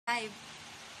subscribe.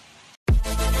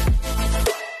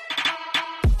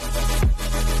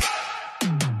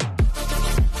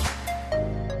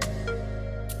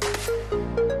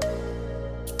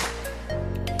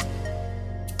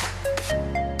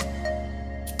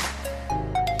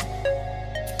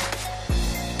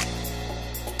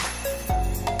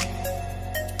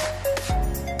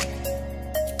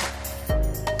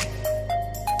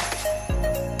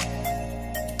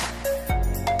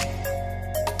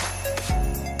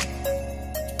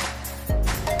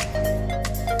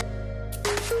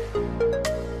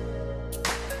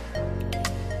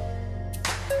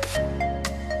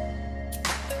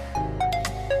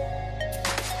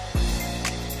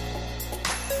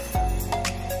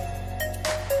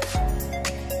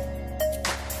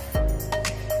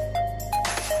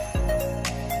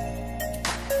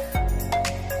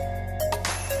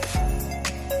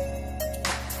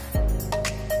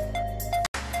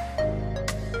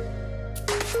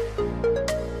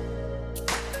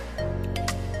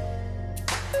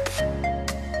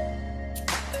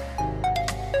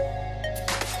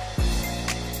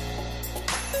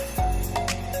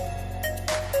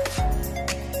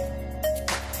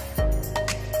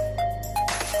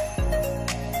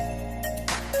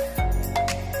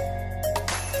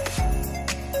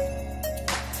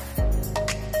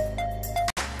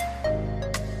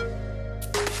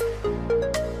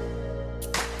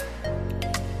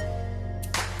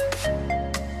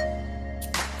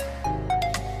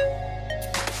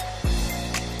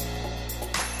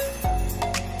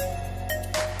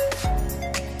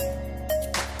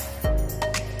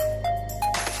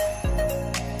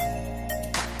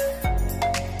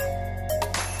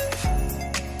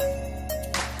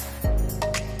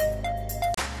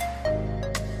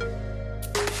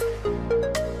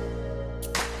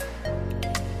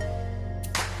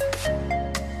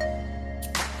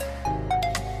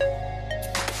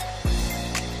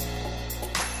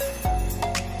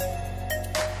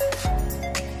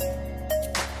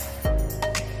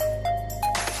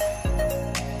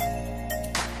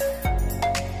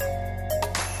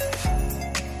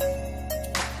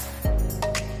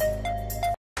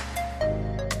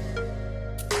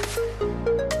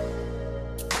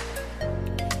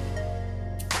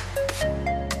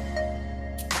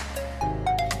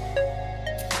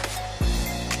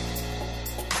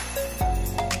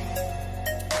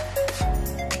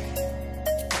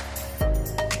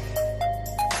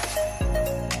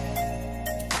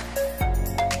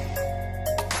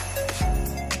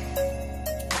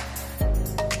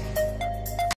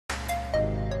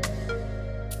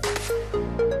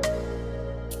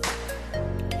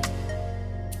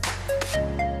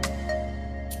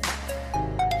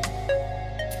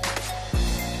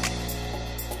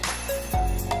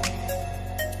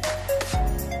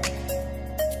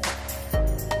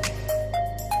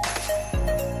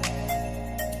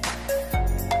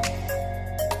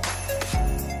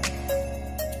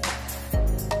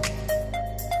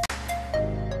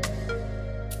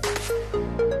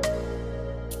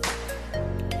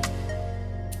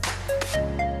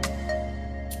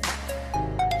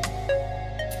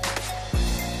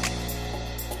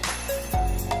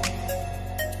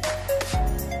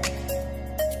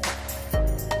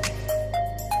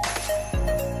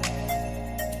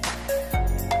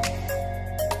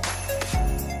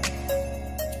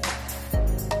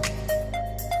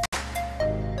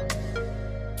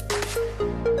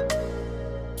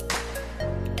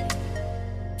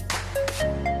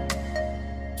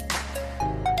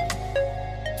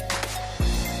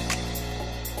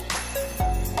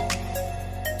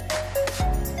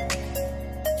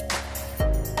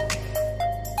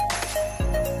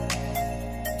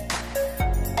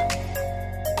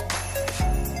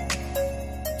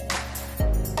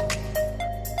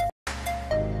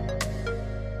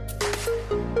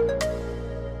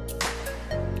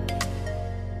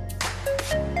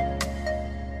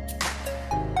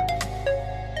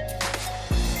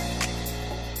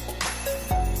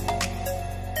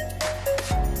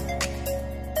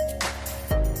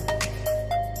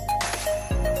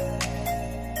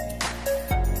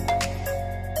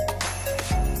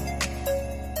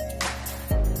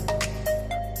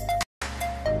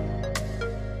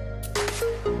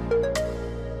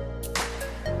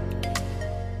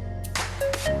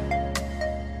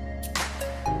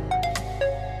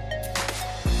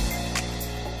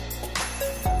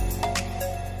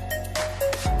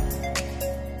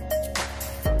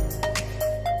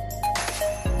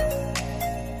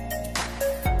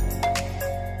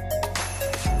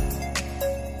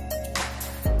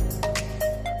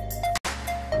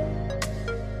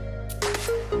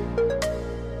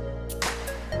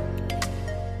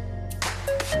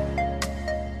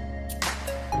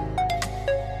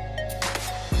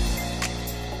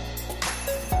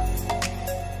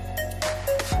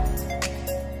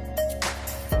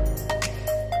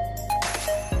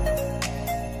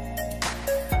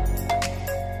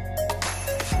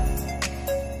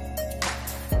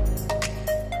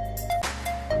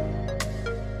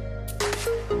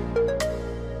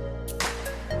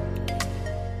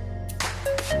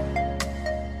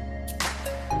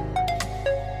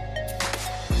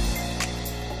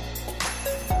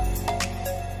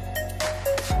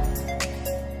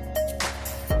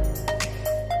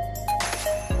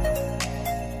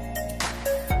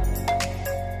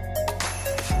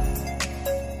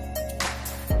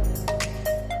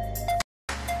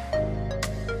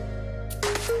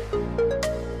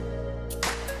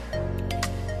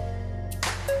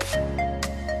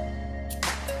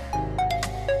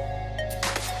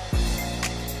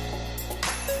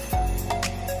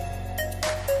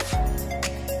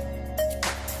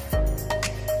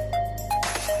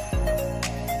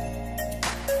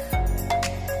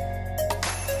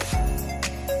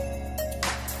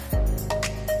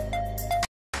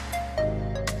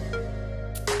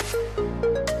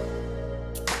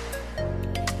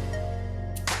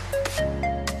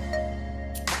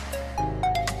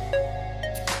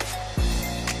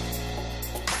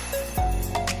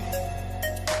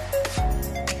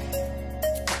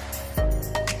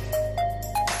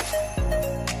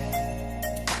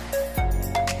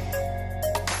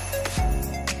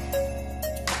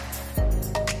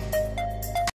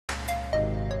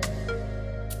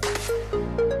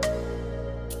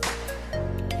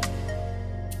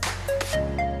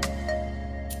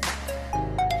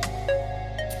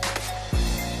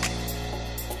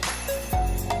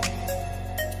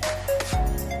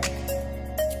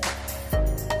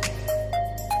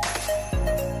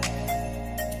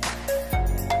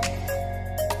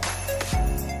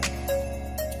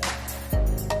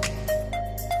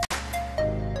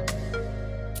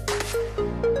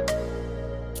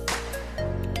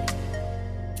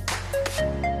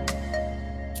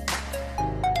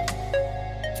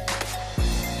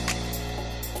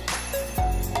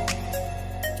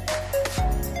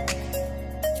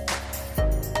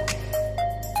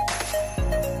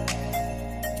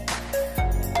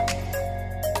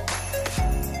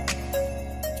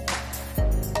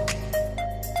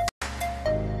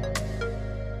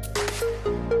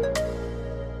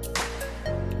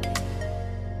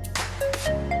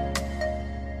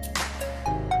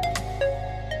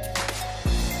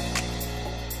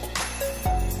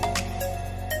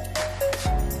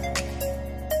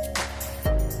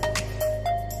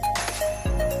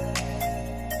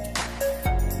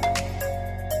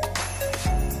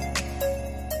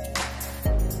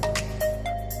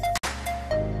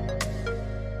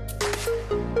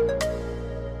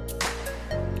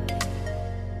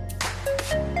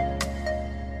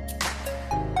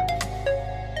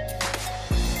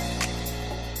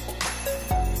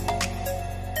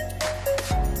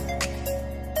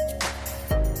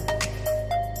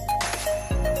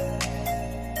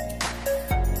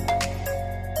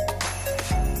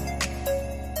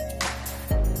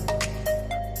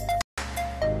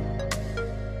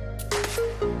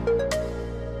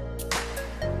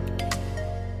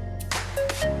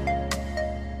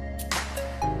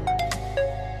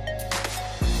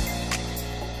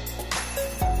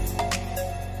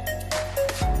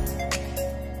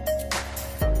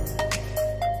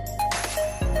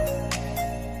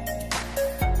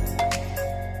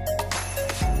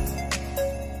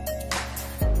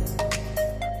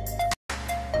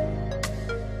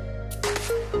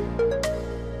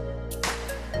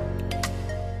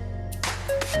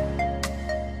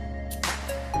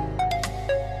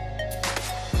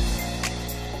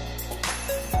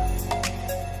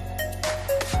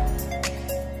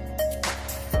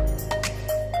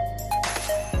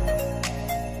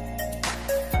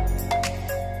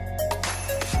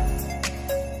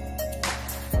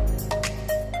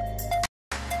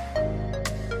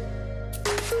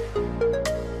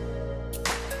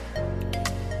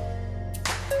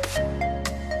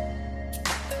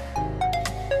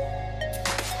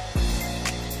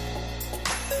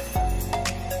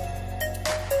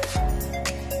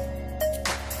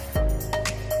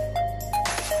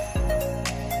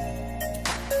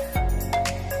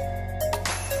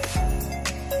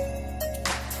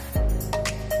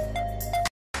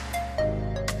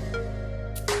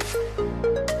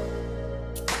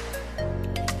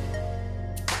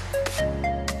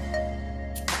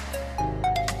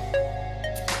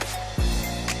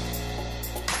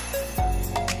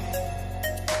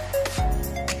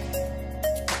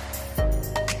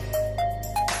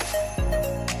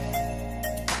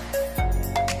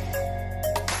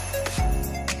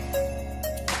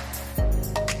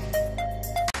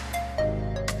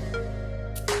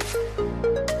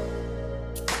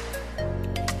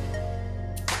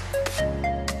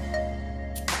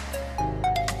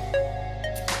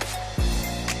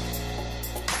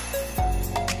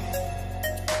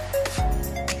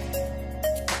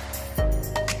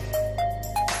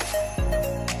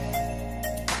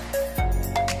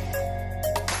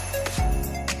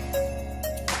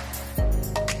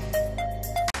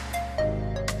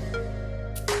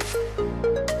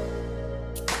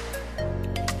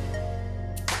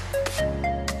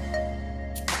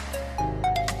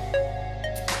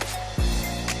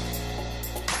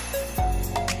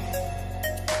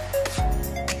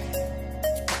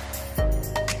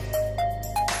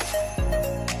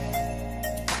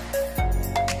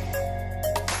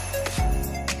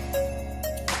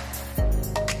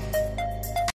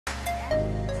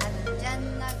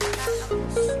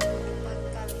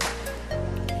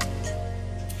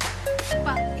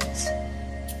 Package.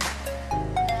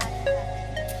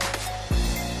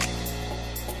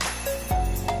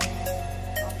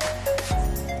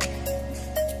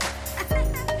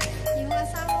 Yung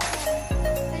asawa ko,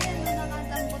 ayan,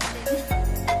 nakadampot din.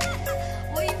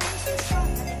 Uy, may sis ko.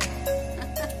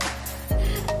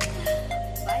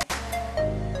 Bye po.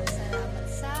 Salamat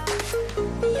sa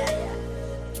biyaya.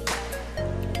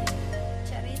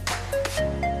 Charito.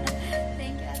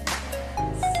 Thank you, Ate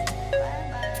Tess.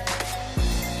 Bye-bye.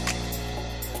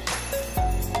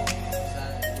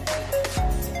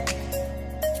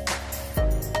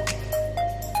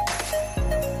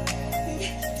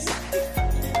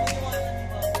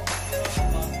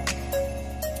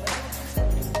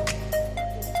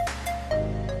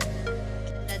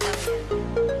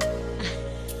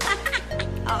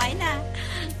 Okay na.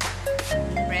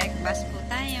 Breakfast po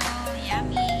tayo.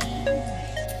 Yummy.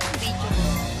 Video ko.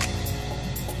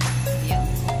 Yung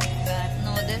got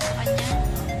noodles sa kanya.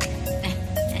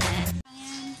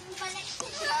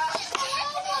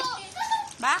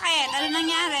 Bakit? Ano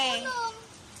nangyari?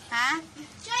 Ha?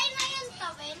 China yung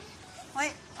tawin. Uy,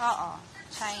 oo.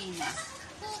 China.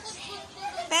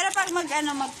 Pero pag mag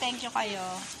thank you kayo,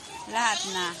 lahat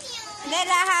na. Hindi,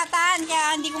 lahatan.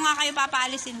 Kaya hindi ko nga kayo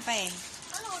papaalisin pa eh.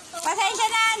 Pasensya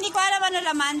na, hindi ko alam ano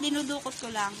laman. Dinudukot ko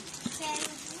lang.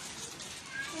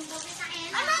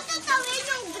 Ano ito tawin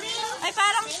yung green? Ay,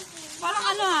 parang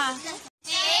ano ha.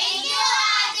 Thank you,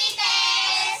 Ate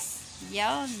Tess!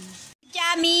 Yun.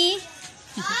 Yummy.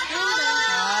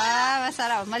 Ah,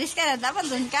 masarap. Malis ka na. Dapat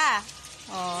dun ka.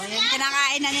 Oh, yan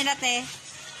kinakain na nila, te.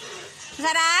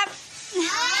 Masarap?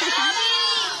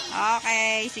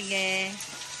 Okay, sige.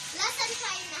 Lasan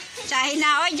China. China.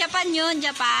 Oh, Japan yun.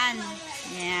 Japan.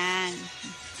 Yan.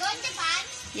 Doon Japan?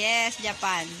 Yes,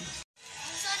 Japan.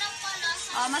 Sarap pala.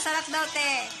 Oh, masarap daw,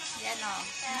 te. Yan, oh.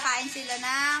 Nakain sila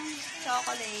ng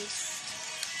chocolates.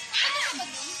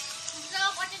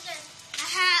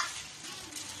 Aha!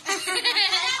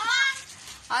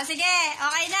 Oh, sige.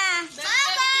 Okay na.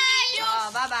 Bye-bye! Oh,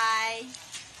 bye-bye.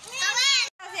 Tawin!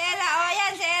 Si Ella. Oh,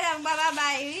 yan, si Ella.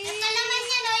 Bye-bye. Ito naman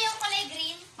yan, no, yung kulay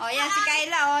green. Oh, yan, si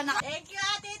Kayla. Oh, Thank you,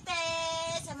 Ate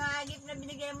Tess, sa mga gift na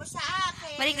binigay mo sa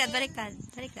akin. Baliktad.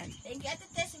 Thank you, Ate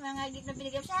Tess, sa mga gift na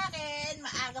binigay mo sa akin.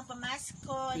 Maagang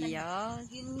pamasko. Yan.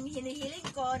 Yung hinihilig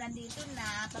ko, nandito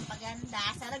na, pampaganda.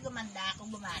 Sana gumanda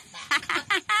akong bumata.